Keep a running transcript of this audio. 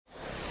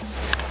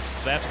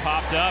That's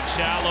popped up,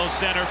 shallow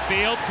center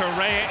field.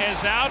 Correa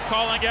is out,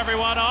 calling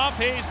everyone off.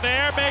 He's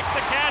there, makes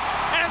the catch,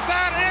 and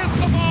that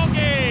is the ball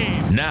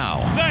game. Now,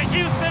 the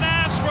Houston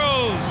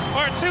Astros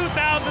are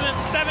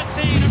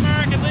 2017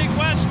 American League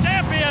West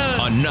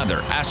champions. Another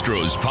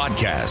Astros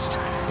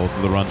podcast. Both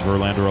of the runs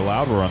Verlander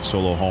allowed were on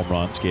solo home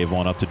runs. Gave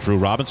one up to Drew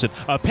Robinson.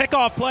 A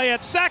pickoff play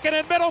at second,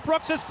 and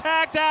Middlebrooks is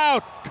tagged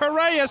out.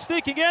 Correa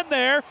sneaking in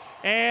there,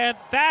 and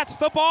that's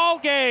the ball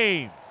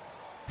game.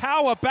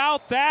 How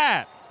about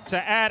that? To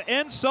add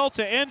insult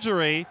to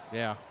injury,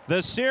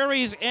 the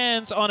series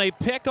ends on a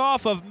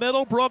pickoff of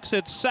Middlebrooks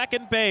at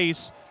second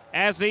base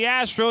as the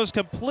Astros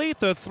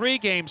complete the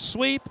three-game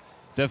sweep,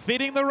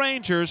 defeating the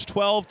Rangers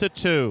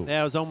 12-2.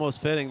 Yeah, it was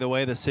almost fitting the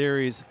way the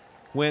series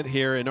went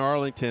here in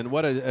Arlington.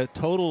 What a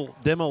total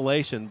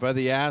demolition by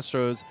the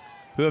Astros,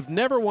 who have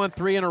never won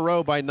three in a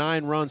row by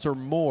 9 runs or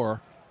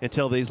more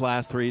until these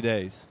last 3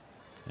 days.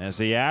 As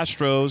the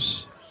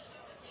Astros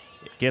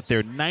get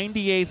their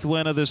 98th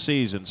win of the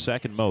season,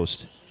 second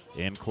most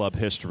in club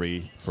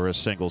history for a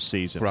single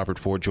season. Robert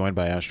Ford joined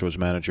by Astros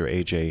manager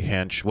A.J.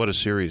 Hinch. What a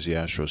series the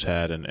Astros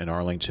had in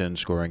Arlington,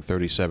 scoring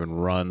 37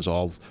 runs.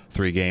 All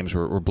 3 games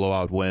were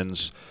blowout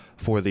wins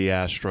for the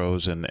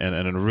Astros, and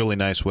a really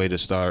nice way to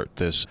start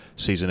this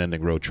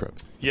season-ending road trip.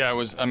 Yeah, it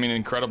was,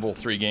 incredible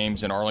 3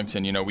 games in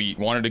Arlington. You know, we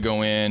wanted to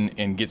go in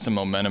and get some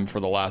momentum for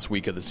the last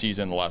week of the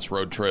season, the last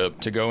road trip.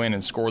 To go in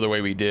and score the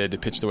way we did, to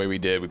pitch the way we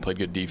did. We played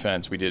good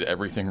defense. We did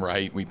everything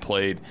right. We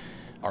played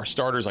our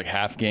starters like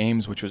half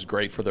games, which was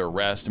great for their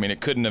rest.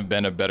 It couldn't have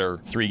been a better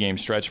 3-game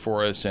stretch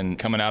for us, and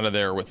coming out of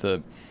there with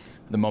the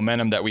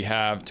momentum that we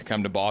have to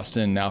come to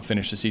Boston, now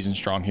finish the season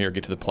strong here,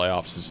 get to the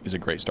playoffs is a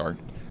great start.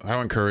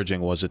 How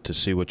encouraging was it to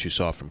see what you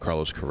saw from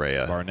Carlos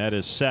Correa? Barnett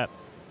is set.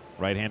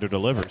 Right-hander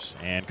delivers.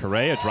 And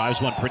Correa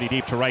drives one pretty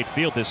deep to right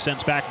field. This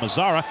sends back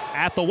Mazara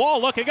at the wall,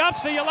 looking up.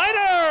 See you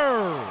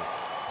later!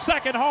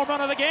 Second home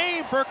run of the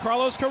game for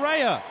Carlos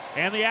Correa.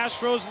 And the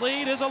Astros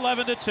lead is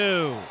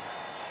 11-2.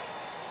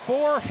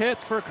 4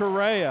 hits for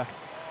Correa,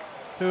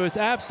 who is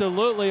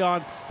absolutely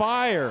on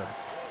fire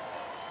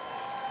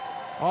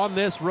on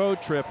this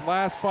road trip.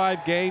 Last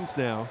 5 games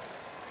now,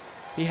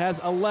 he has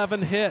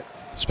 11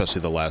 hits. Especially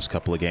the last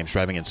couple of games,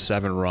 driving in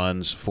 7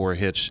 runs, 4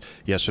 hits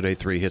yesterday,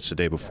 3 hits the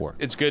day before.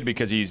 It's good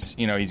because he's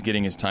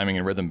getting his timing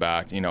and rhythm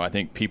back. I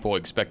think people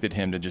expected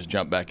him to just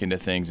jump back into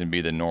things and be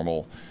the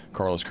normal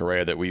Carlos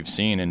Correa that we've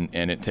seen,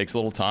 and it takes a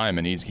little time,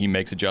 and he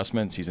makes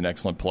adjustments. He's an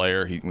excellent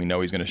player. We know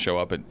he's going to show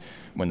up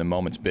when the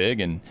moment's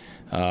big, and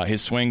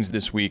his swings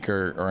this week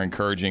are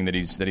encouraging that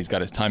he's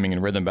got his timing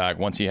and rhythm back.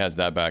 Once he has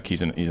that back,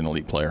 he's an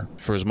elite player.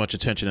 For as much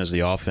attention as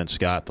the offense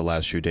got the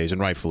last few days, and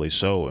rightfully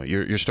so,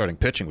 your starting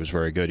pitching was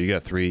very good. You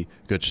got 3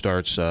 good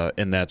starts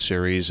in that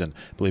series, and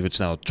I believe it's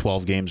now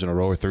 12 games in a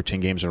row or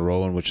 13 games in a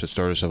row in which the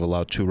starters have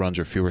allowed 2 runs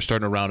or fewer,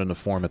 starting around in the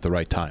form at the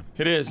right time.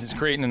 It is. It's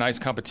creating a nice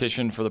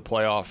competition for the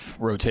playoff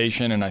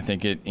rotation, and I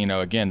think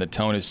again, the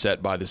tone is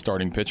set by the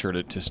starting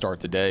pitcher to start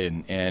the day,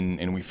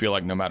 and we feel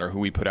like no matter who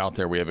we put out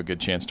there, we have a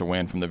good chance to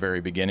win from the very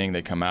beginning.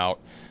 They come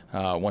out.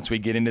 Once we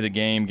get into the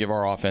game, give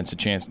our offense a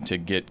chance to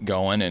get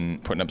going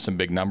and putting up some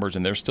big numbers,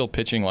 and they're still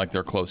pitching like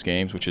they're close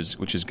games, which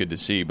is good to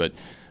see. But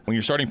when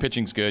your starting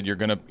pitching's good, you're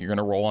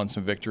gonna roll on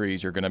some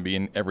victories. You're gonna be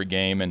in every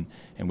game, and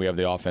we have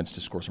the offense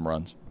to score some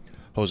runs.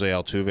 Jose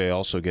Altuve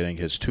also getting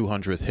his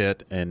 200th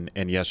hit in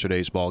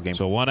yesterday's ball game.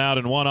 So 1 out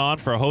and 1 on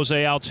for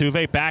Jose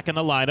Altuve, back in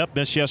the lineup.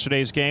 Missed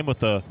yesterday's game with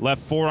the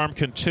left forearm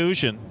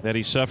contusion that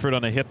he suffered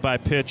on a hit by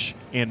pitch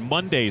in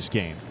Monday's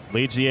game.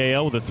 Leads the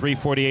AL with a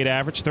 .348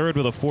 average, third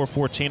with a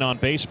 .414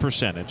 on-base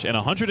percentage, and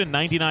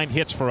 199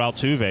 hits for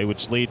Altuve,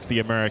 which leads the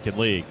American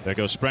League. There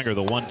goes Springer,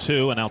 the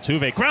 1-2, and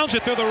Altuve grounds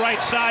it through the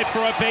right side for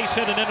a base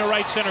hit and into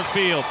right center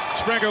field.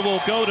 Springer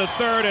will go to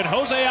third, and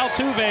Jose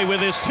Altuve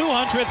with his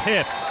 200th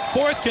hit.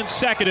 4th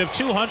consecutive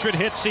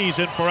 200-hit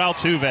season for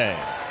Altuve.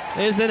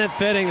 Isn't it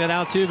fitting that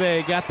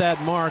Altuve got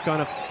that mark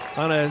on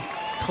a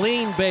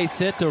clean base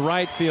hit to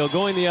right field,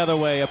 going the other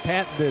way, a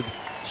patented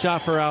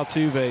shot for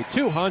Altuve,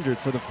 200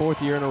 for the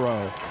 4th year in a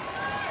row.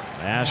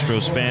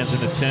 Astros fans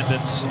in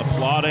attendance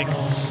applauding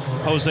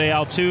Jose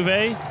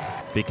Altuve.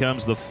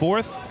 Becomes the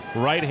 4th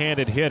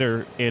right-handed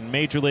hitter in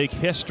Major League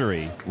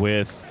history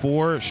with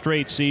 4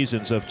 straight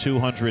seasons of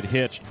 200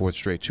 hits. 4th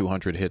straight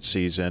 200-hit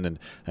season,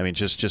 and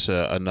just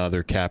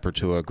another capper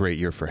to a great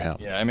year for him.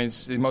 Yeah,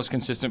 it's the most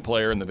consistent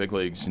player in the big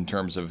leagues in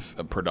terms of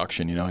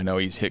production. I know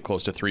he's hit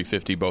close to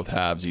 350 both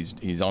halves.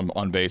 He's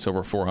on base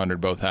over 400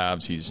 both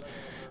halves. He's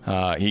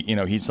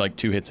like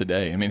 2 hits a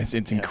day.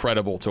 It's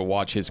incredible to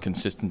watch his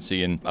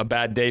consistency, and a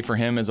bad day for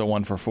him is a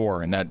 1 for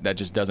 4, and that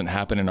just doesn't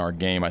happen in our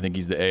game. I think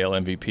he's the AL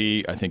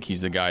MVP. I think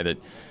he's the guy that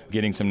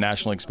getting some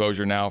national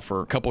exposure now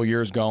for a couple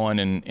years going,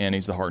 and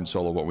he's the heart and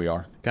soul of what we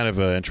are. Kind of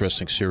an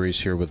interesting series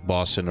here with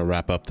Boston to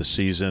wrap up the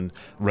season.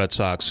 Red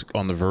Sox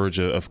on the verge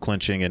of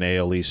clinching an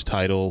AL East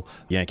title.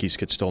 Yankees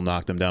could still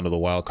knock them down to the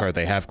wild card.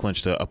 They have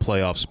clinched a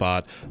playoff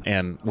spot,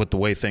 and with the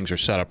way things are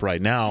set up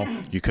right now,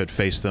 you could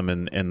face them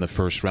in the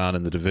first round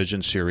in the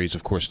division series.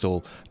 Of course,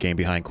 still game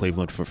behind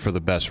Cleveland for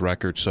the best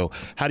record. So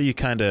how do you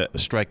kind of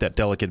strike that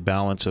delicate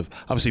balance of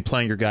obviously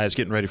playing your guys,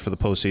 getting ready for the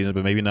postseason,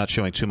 but maybe not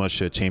showing too much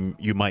to a team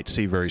you might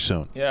see very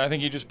soon? Yeah, I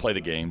think you just play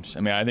the games. I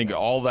mean, I think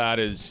all that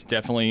is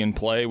definitely in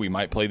play. We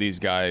might play these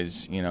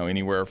guys,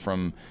 anywhere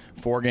from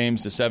 4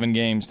 games to 7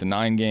 games to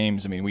 9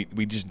 games. I mean,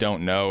 we just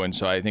don't know. And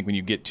so I think when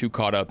you get too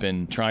caught up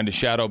in trying to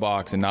shadow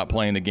box and not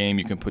playing the game,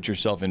 you can put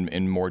yourself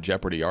in more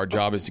jeopardy. Our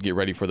job is to get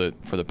ready for the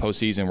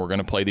postseason. We're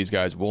going to play these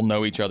guys. We'll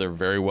know each other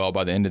very well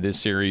by the end of this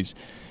series.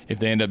 If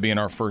they end up being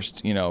our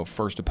first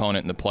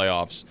opponent in the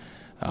playoffs,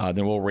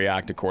 then we'll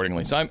react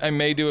accordingly. So I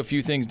may do a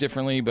few things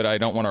differently, but I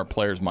don't want our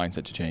players'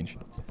 mindset to change.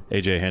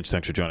 AJ Hinch,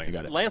 thanks for joining. You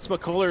got it. Lance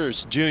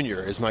McCullers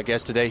Jr. is my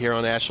guest today here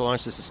on Astro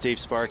Launch. This is Steve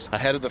Sparks.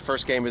 Ahead of the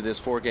first game of this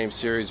 4-game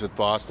series with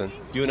Boston,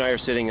 you and I are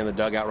sitting in the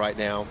dugout right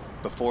now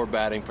before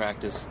batting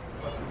practice.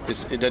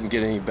 It doesn't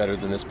get any better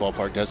than this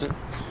ballpark, does it?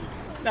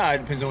 No, it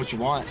depends on what you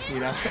want,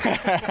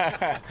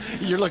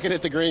 You're looking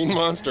at the green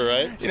monster,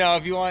 right?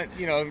 If you want,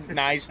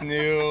 nice,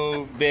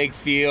 new, big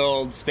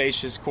field,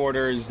 spacious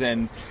quarters,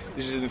 then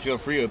this is the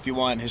field for you. If you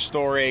want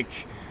historic,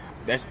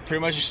 that's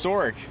pretty much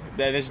historic.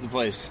 Then this is the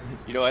place.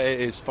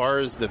 As far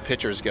as the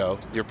pitchers go,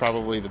 you're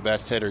probably the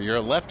best hitter. You're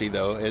a lefty,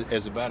 though,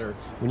 as a batter.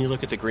 When you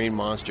look at the green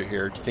monster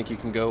here, do you think you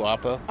can go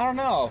Oppo? I don't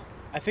know.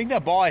 I think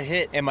that ball I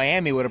hit in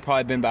Miami would have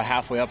probably been about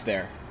halfway up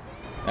there.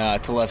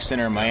 To left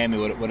center in Miami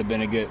would have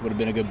been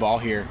a good ball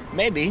here.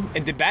 Maybe.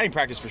 And the batting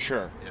practice for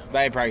sure. Yeah.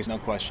 Batting practice, no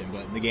question.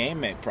 But the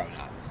game, probably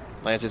not.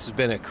 Lance, this has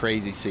been a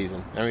crazy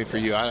season. I mean, for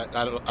you, I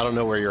don't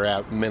know where you're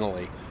at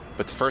mentally,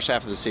 but the first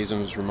half of the season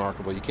was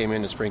remarkable. You came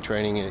into spring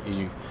training and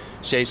you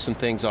shaved some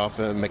things off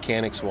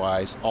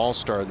mechanics-wise,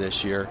 all-star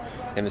this year,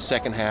 and the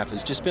second half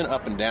has just been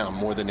up and down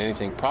more than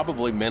anything,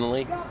 probably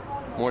mentally,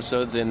 more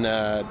so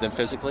than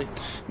physically.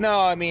 No,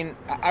 I mean,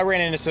 I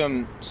ran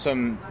into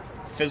some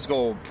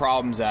physical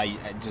problems that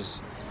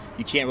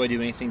you can't really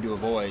do anything to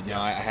avoid.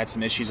 I had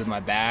some issues with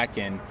my back,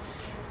 and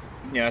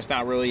it's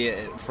not really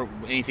for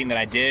anything that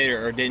I did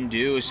or didn't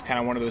do. It's kind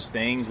of one of those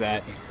things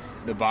that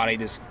the body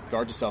just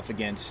guards itself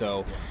against. So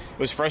it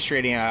was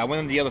frustrating. I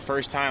went in the DL the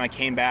first time. I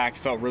came back,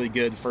 felt really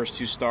good the first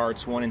 2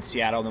 starts, one in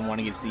Seattle, then one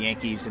against the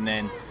Yankees, and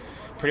then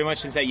pretty much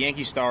since that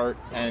Yankee start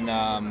in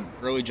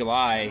early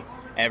July,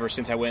 ever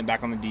since I went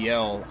back on the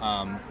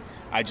DL,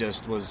 I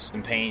just was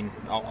in pain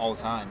all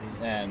the time,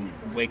 and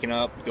waking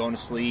up, going to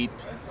sleep,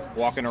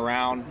 walking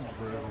around,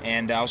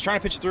 and I was trying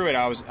to pitch through it.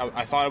 I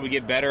thought it would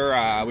get better.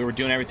 We were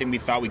doing everything we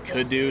thought we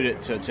could do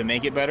to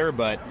make it better,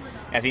 but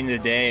at the end of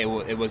the day,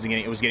 it was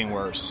getting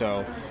worse.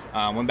 So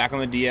went back on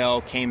the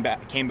DL,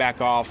 came back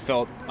off,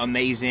 felt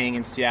amazing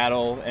in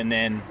Seattle, and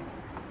then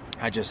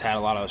I just had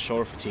a lot of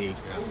shoulder fatigue,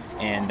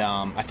 and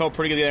I felt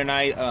pretty good the other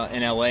night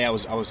in LA. I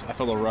felt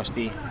a little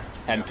rusty,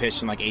 hadn't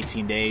pitched in like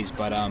 18 days,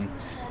 but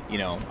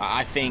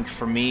I think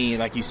for me,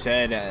 like you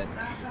said,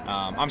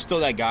 I'm still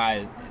that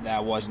guy that I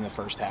was in the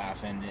first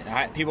half. And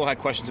people had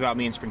questions about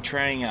me in spring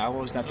training. I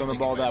was not throwing the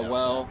ball that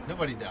well.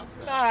 Nobody doubts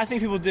that. I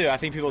think people do.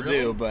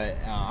 Really? But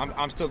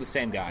I'm still the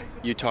same guy.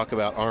 You talk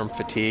about arm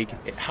fatigue.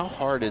 How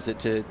hard is it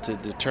to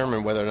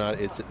determine whether or not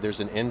there's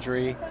an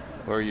injury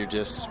or you're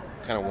just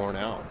kind of worn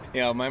out?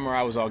 My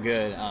MRI was all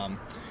good.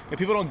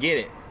 People don't get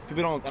it.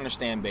 People don't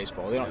understand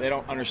baseball. They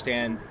don't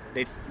understand.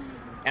 And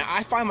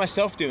I find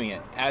myself doing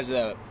it as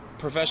a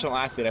professional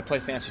athlete. I play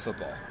fantasy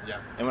football.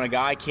 Yeah. And when a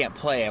guy can't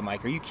play, I'm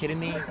like, are you kidding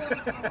me?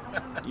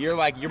 You're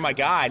my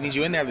guy. I need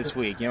you in there this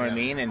week. You know what I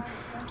mean? And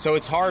so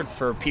it's hard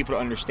for people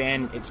to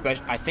understand.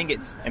 I think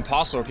it's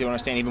impossible for people to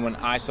understand even when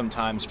I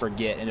sometimes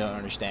forget and don't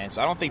understand.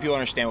 So I don't think people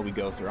understand what we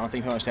go through. I don't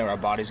think people understand what our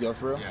bodies go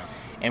through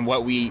and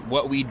what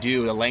we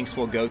do, the lengths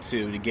we'll go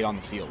to get on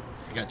the field.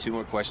 I got 2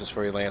 more questions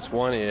for you, Lance.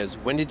 One is,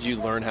 when did you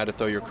learn how to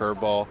throw your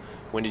curveball?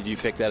 When did you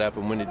pick that up?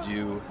 And when did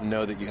you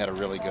know that you had a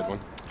really good one?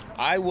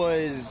 I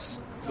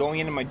was going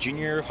into my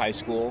junior year of high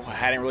school. I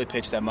hadn't really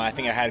pitched that much. I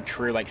think I had a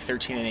career like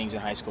 13 innings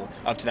in high school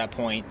up to that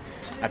point.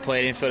 I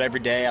played infield every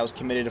day. I was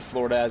committed to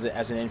Florida as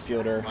an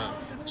infielder. Wow.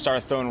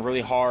 Started throwing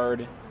really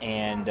hard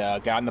and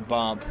got in the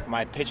bump.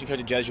 My pitching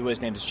coach at Jesuit,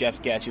 his name is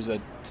Jeff Getz. He was a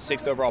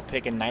 6th overall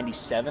pick in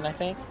 97, I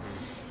think.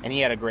 And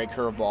he had a great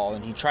curveball.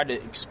 And he tried to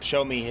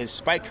show me his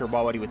spike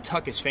curveball, but he would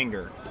tuck his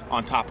finger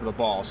on top of the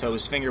ball. So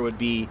his finger would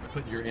be...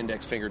 Put your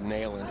index finger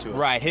nail into it.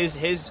 Right. His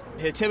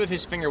tip of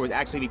his finger would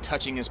actually be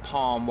touching his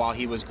palm while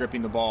he was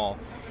gripping the ball.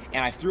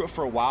 And I threw it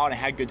for a while, and I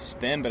had good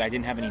spin, but I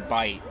didn't have any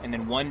bite. And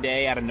then one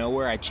day, out of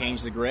nowhere, I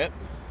changed the grip,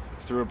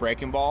 threw a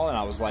breaking ball, and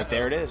I was like,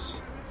 there it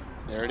is.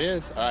 There it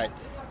is. All right.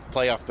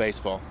 Playoff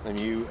baseball. And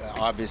you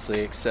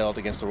obviously excelled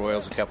against the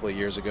Royals a couple of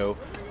years ago.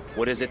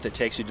 What is it that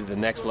takes you to the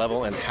next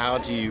level, and how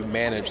do you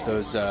manage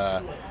those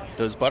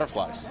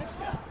butterflies?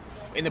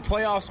 In the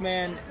playoffs,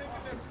 man,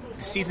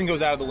 the season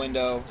goes out of the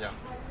window. Yeah.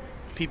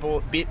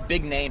 People,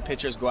 big name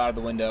pitchers go out of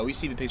the window. We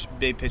see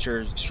big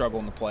pitchers struggle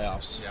in the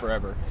playoffs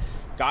forever.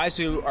 Guys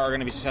who are going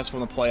to be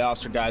successful in the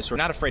playoffs are guys who are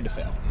not afraid to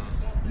fail.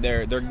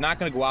 They're not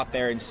going to go out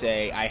there and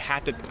say, I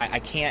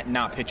can't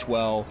not pitch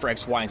well for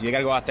X, Y, and Z. They got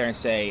to go out there and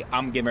say,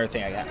 I'm giving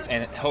everything I have,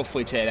 and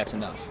hopefully today that's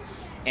enough.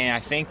 And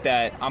I think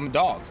that I'm a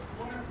dog.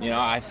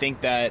 I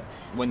think that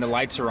when the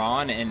lights are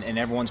on and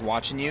everyone's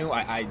watching you,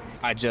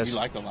 I just... You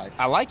like the lights.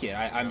 I like it.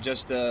 I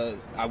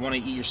want to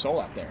eat your soul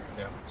out there,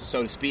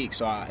 so to speak.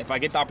 So if I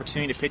get the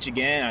opportunity to pitch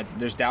again,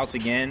 there's doubts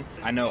again,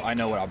 I know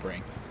what I'll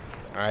bring.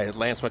 All right,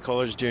 Lance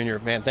McCullers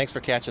Jr., man, thanks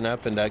for catching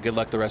up, and good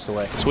luck the rest of the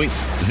way. Sweet.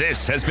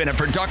 This has been a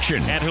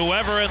production. And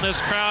whoever in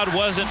this crowd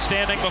wasn't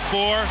standing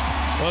before,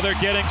 well, they're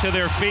getting to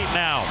their feet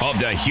now. Of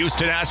the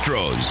Houston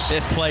Astros.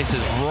 This place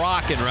is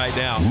rocking right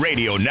now.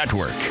 Radio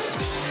Network.